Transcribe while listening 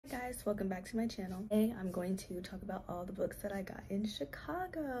guys, welcome back to my channel. Today I'm going to talk about all the books that I got in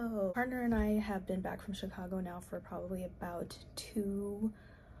Chicago. My partner and I have been back from Chicago now for probably about 2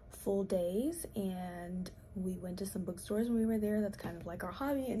 full days, and we went to some bookstores when we were there. That's kind of like our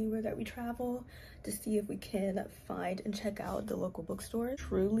hobby anywhere that we travel, to see if we can find and check out the local bookstore.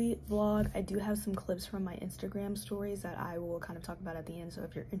 Truly vlog. I do have some clips from my Instagram stories that I will kind of talk about at the end, so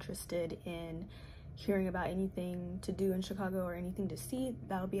if you're interested in hearing about anything to do in Chicago or anything to see,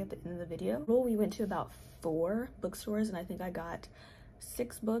 that'll be at the end of the video. Well, we went to about 4 bookstores and I think I got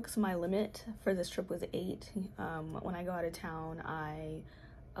 6 books. My limit for this trip was 8. When I go out of town, I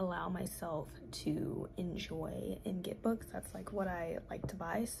allow myself to enjoy and get books. That's like what I like to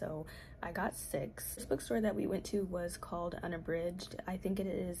buy, so I got 6. This bookstore that we went to was called Unabridged. I think it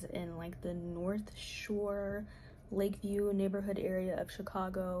is in like the North Shore, Lakeview neighborhood area of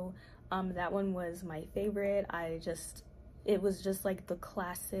Chicago. That one was my favorite. It was just like the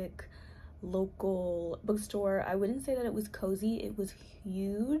classic local bookstore. I wouldn't say that it was cozy, it was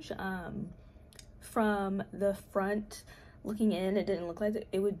huge. From the front looking in, it didn't look like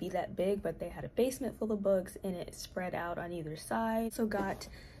it would be that big, but they had a basement full of books and it spread out on either side. So got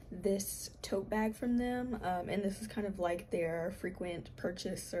this tote bag from them, and this is kind of like their frequent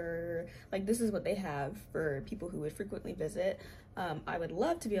purchaser, like this is what they have for people who would frequently visit. I would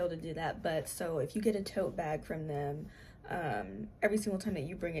love to be able to do that, but so if you get a tote bag from them, every single time that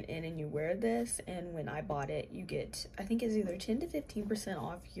you bring it in and you wear this, and when I bought it, you get, I think it's either 10 to 15%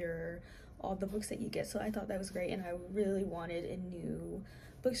 off all the books that you get. So I thought that was great, and I really wanted a new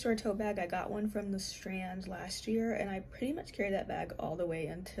bookstore tote bag. I got one from the Strand last year, and I pretty much carry that bag all the way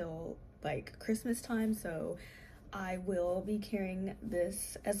until like Christmas time, so I will be carrying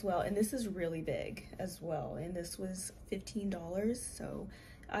this as well. And this is really big as well, and this was $15, so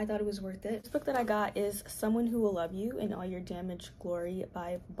I thought it was worth it. This book that I got is Someone Who Will Love You in All Your Damaged Glory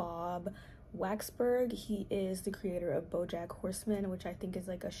by Bob Waxberg. He is the creator of BoJack Horseman, which I think is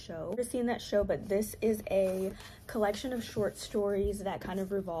like a show. I've never seen that show, but this is a collection of short stories that kind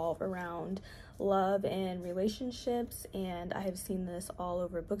of revolve around love and relationships, and I have seen this all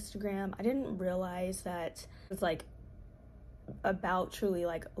over Bookstagram. I didn't realize that it's like about truly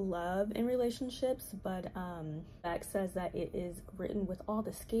like love and relationships, but Back says that it is written with all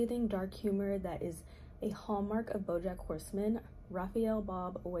the scathing dark humor that is a hallmark of BoJack Horseman. Raphael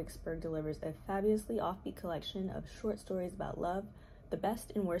Bob Waxberg delivers a fabulously offbeat collection of short stories about love, the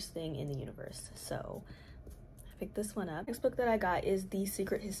best and worst thing in the universe. So I picked this one up. Next book that I got is The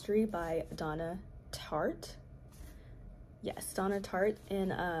Secret History by Donna Tartt. Yes, Donna Tartt.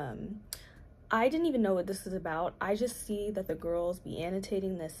 And I didn't even know what this is about. I just see that the girls be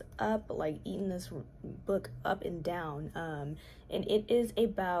annotating this up, like eating this book up and down. And it is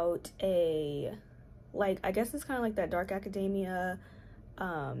about a, like, I guess it's kind of like that dark academia,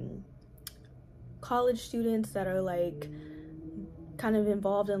 college students that are like kind of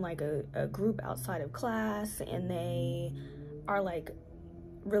involved in like a group outside of class, and they are like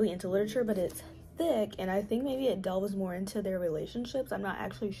really into literature, but it's thick, and I think maybe it delves more into their relationships. I'm not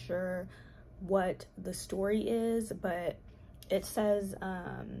actually sure what the story is, but it says,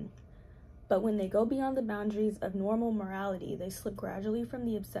 but when they go beyond the boundaries of normal morality, they slip gradually from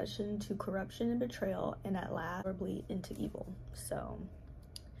the obsession to corruption and betrayal, and at last horribly into evil. So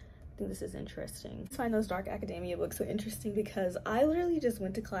I think this is interesting. I find those dark academia books so interesting because I literally just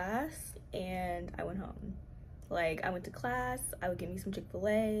went to class and I went home. Like, I went to class, I would get me some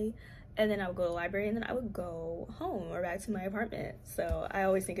Chick-fil-A, and then I would go to the library, and then I would go home or back to my apartment. So I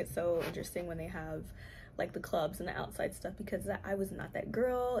always think it's so interesting when they have like the clubs and the outside stuff, because I was not that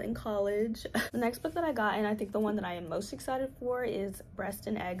girl in college. The next book that I got, and I think the one that I am most excited for, is Breast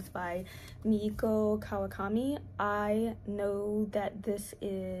and Eggs by Mieko Kawakami. I know that this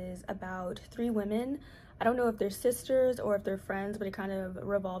is about 3 women. I don't know if they're sisters or if they're friends, but it kind of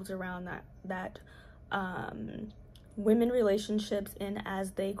revolves around that women relationships and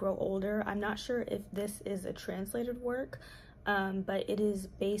as they grow older. I'm not sure if this is a translated work, but it is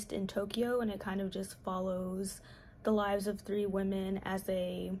based in Tokyo, and it kind of just follows the lives of 3 women as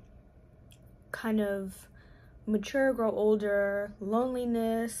they kind of mature, grow older,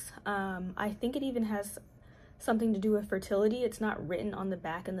 loneliness. I think it even has something to do with fertility. It's not written on the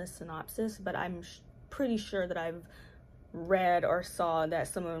back in the synopsis, but I'm pretty sure that I've read or saw that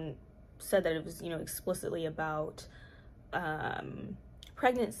someone said that it was, you know, explicitly about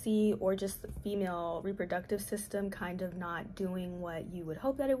pregnancy or just the female reproductive system kind of not doing what you would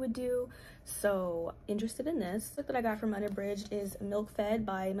hope that it would do. So interested in this. The book that I got from Unabridged is Milk Fed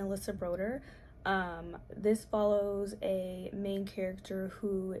by Melissa Broder. This follows a main character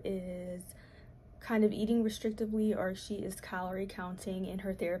who is kind of eating restrictively, or she is calorie counting, and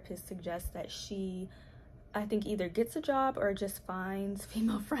her therapist suggests that she, I think, either gets a job or just finds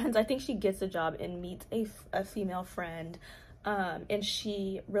female friends. I think she gets a job and meets a female friend, and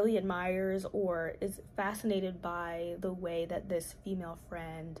she really admires or is fascinated by the way that this female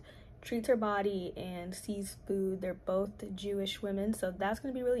friend treats her body and sees food. They're both Jewish women, so that's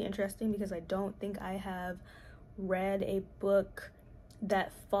going to be really interesting because I don't think I have read a book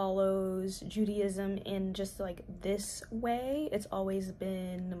that follows Judaism in just like this way. It's always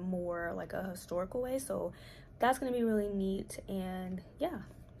been more like a historical way, so that's going to be really neat. And yeah,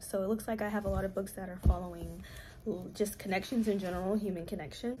 so it looks like I have a lot of books that are following just connections in general, human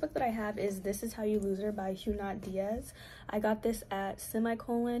connection. The book that I have is This Is How You Lose Her by Hunat Diaz. I got this at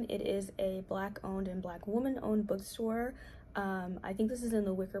Semicolon. It is a Black owned and Black woman owned bookstore. I think this is in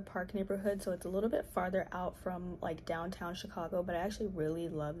the Wicker Park neighborhood, so it's a little bit farther out from like downtown Chicago, but I actually really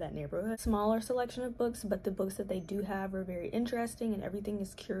love that neighborhood. Smaller selection of books, but the books that they do have are very interesting and everything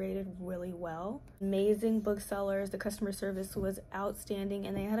is curated really well. Amazing booksellers. The customer service was outstanding,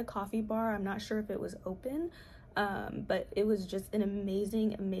 and they had a coffee bar. I'm not sure if it was open, but it was just an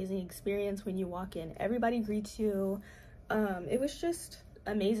amazing experience. When you walk in, everybody greets you. It was just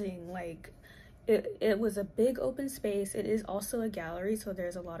amazing. Like, it was a big open space. It is also a gallery, so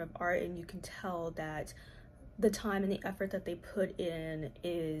there's a lot of art, and you can tell that the time and the effort that they put in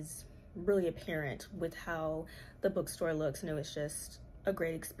is really apparent with how the bookstore looks, and it was just a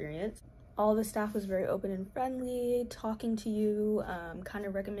great experience. All the staff was very open and friendly, talking to you, kind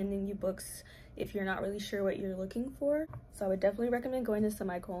of recommending you books if you're not really sure what you're looking for. So I would definitely recommend going to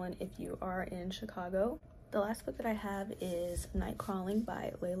Semicolon if you are in Chicago. The last book that I have is Night Crawling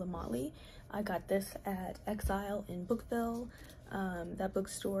by Layla Motley. I got this at Exile in Bookville. That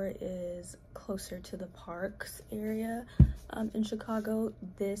bookstore is closer to the Parks area in Chicago.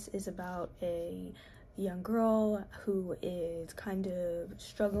 This is about a young girl who is kind of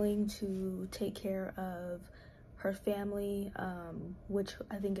struggling to take care of her family, which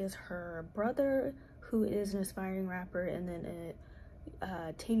I think is her brother, who is an aspiring rapper, and then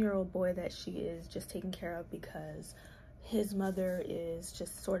a 10-year-old boy that she is just taking care of because his mother is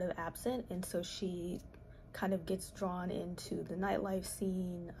just sort of absent, and so she kind of gets drawn into the nightlife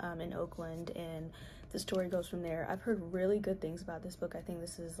scene in Oakland, and the story goes from there. I've heard really good things about this book. I think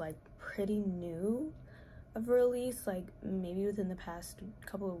this is like pretty new of release, like maybe within the past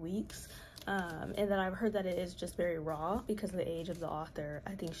couple of weeks, and then I've heard that it is just very raw because of the age of the author.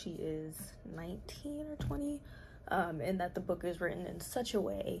 I think she is 19 or 20. And that the book is written in such a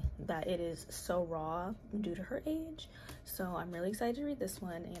way that it is so raw due to her age. So I'm really excited to read this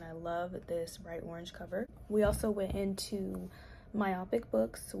one, and I love this bright orange cover. We also went into Myopic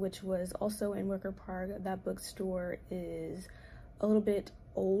Books, which was also in Wicker Park. That bookstore is a little bit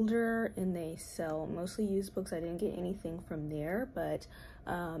older, and they sell mostly used books. I didn't get anything from there, but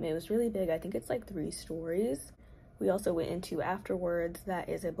it was really big. I think it's like 3 stories. We also went into Afterwards. That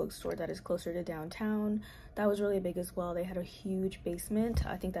is a bookstore that is closer to downtown. That was really big as well. They had a huge basement.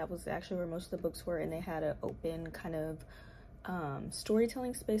 I think that was actually where most of the books were, and they had an open kind of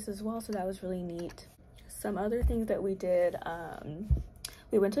storytelling space as well, so that was really neat. Some other things that we did,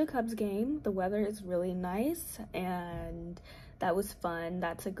 we went to a Cubs game. The weather is really nice, and that was fun.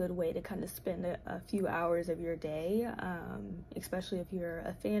 That's a good way to kind of spend a few hours of your day, especially if you're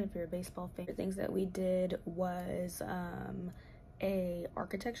a fan, if you're a baseball fan. The things that we did was a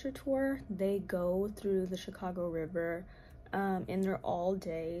architecture tour. They go through the Chicago River, and they're all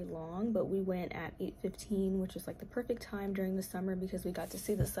day long, but we went at 8:15, which was like the perfect time during the summer because we got to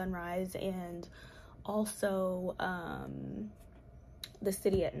see the sunrise and also the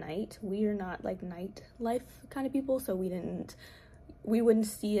city at night. We are not like nightlife kind of people, so we wouldn't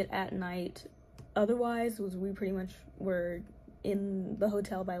see it at night otherwise. We pretty much were in the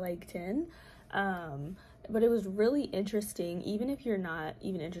hotel by like 10. But it was really interesting, even if you're not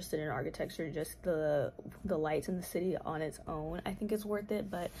even interested in architecture, just the lights in the city on its own, I think it's worth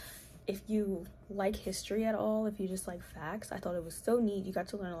it. But if you like history at all, if you just like facts, I thought it was so neat. You got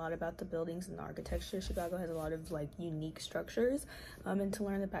to learn a lot about the buildings and the architecture. Chicago has a lot of like unique structures, and to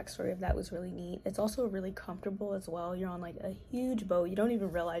learn the backstory of that was really neat. It's also really comfortable as well. You're on like a huge boat. You don't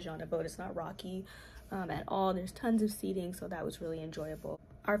even realize you're on a boat. It's not rocky at all. There's tons of seating, so that was really enjoyable.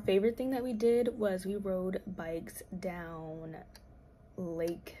 Our favorite thing that we did was we rode bikes down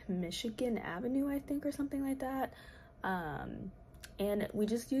Lake Michigan Avenue, I think, or something like that. And we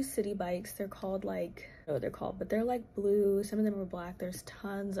just use city bikes. They're called like, I don't know what they're called, but they're like blue. Some of them are black. There's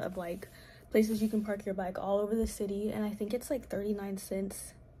tons of like places you can park your bike all over the city, and I think it's like 39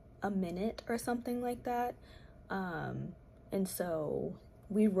 cents a minute or something like that. And so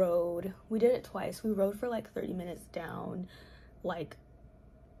we did it twice. We rode for like 30 minutes down like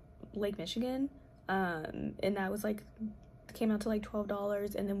Lake Michigan, and that was like, came out to like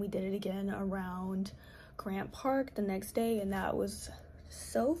 $12. And then we did it again around Grant Park the next day, and that was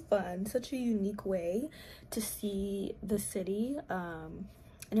so fun. Such a unique way to see the city, and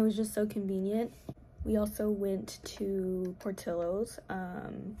it was just so convenient. We also went to Portillo's.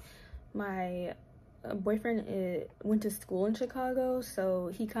 My boyfriend went to school in Chicago,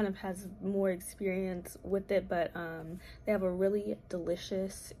 so he kind of has more experience with it, but they have a really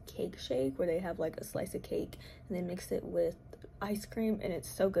delicious cake shake where they have like a slice of cake and they mix it with ice cream, and it's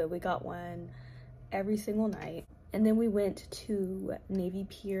so good. We got one every single night. And then we went to Navy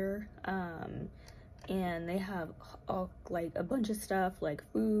Pier, and they have all like a bunch of stuff like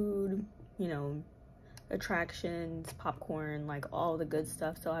food, you know, attractions, popcorn, like all the good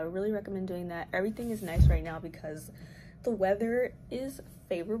stuff. So I really recommend doing that. Everything is nice right now because the weather is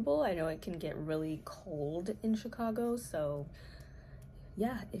favorable. I know it can get really cold in Chicago, so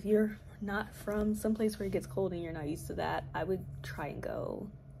yeah, if you're not from someplace where it gets cold and you're not used to that, I would try and go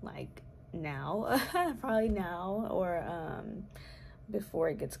like now, probably now, or before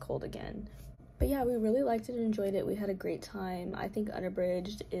it gets cold again. But yeah, we really liked it and enjoyed it. We had a great time. I think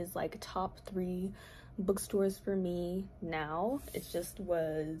Unabridged is like top 3 bookstores for me now. It just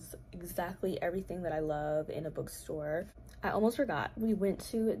was exactly everything that I love in a bookstore. I almost forgot, we went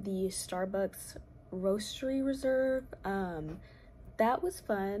to the Starbucks Roastery Reserve. That was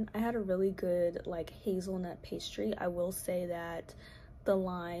fun. I had a really good like hazelnut pastry. I will say that the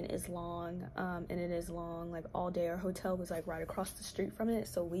line is long, and it is long like all day. Our hotel was like right across the street from it,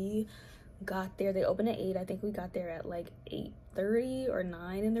 so we got there, they opened at 8. I think we got there at like 8:30 or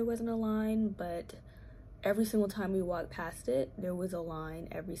 9 and there wasn't a line, but every single time we walked past it, there was a line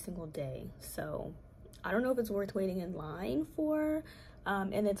every single day. So I don't know if it's worth waiting in line for,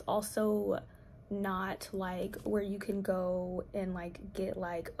 and it's also not like where you can go and like get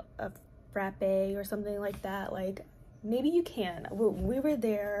like a frappe or something like that. Like maybe you can. We were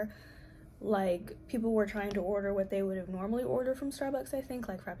there, like people were trying to order what they would have normally ordered from Starbucks, I think,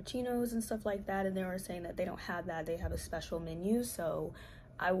 like frappuccinos and stuff like that, and they were saying that they don't have that, they have a special menu. So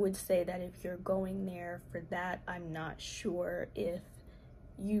I would say that if you're going there for that, I'm not sure if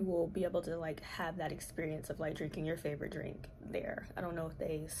you will be able to like have that experience of like drinking your favorite drink there. I don't know if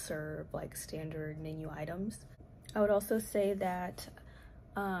they serve like standard menu items. I would also say that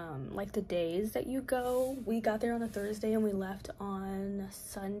like the days that you go, we got there on a Thursday and we left on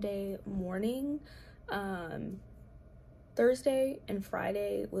Sunday morning. Thursday and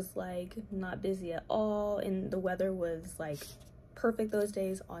Friday was like not busy at all, and the weather was like perfect those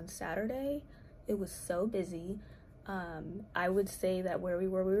days. On Saturday it was so busy. I would say that where we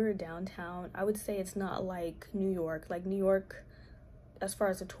were downtown. I would say it's not like New York. Like New York, as far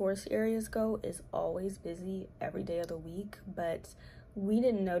as the tourist areas go, is always busy every day of the week, but we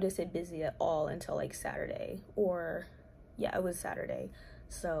didn't notice it busy at all until like Saturday, or yeah, it was Saturday.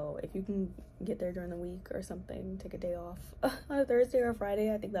 So if you can get there during the week or something, take a day off on a Thursday or a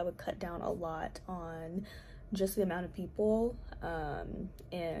Friday, I think that would cut down a lot on just the amount of people,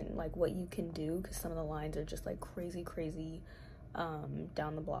 and like what you can do, because some of the lines are just like crazy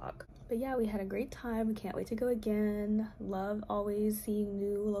down the block. But yeah, we had a great time. We can't wait to go again. Love always seeing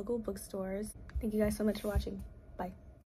new local bookstores. Thank you guys so much for watching. Bye.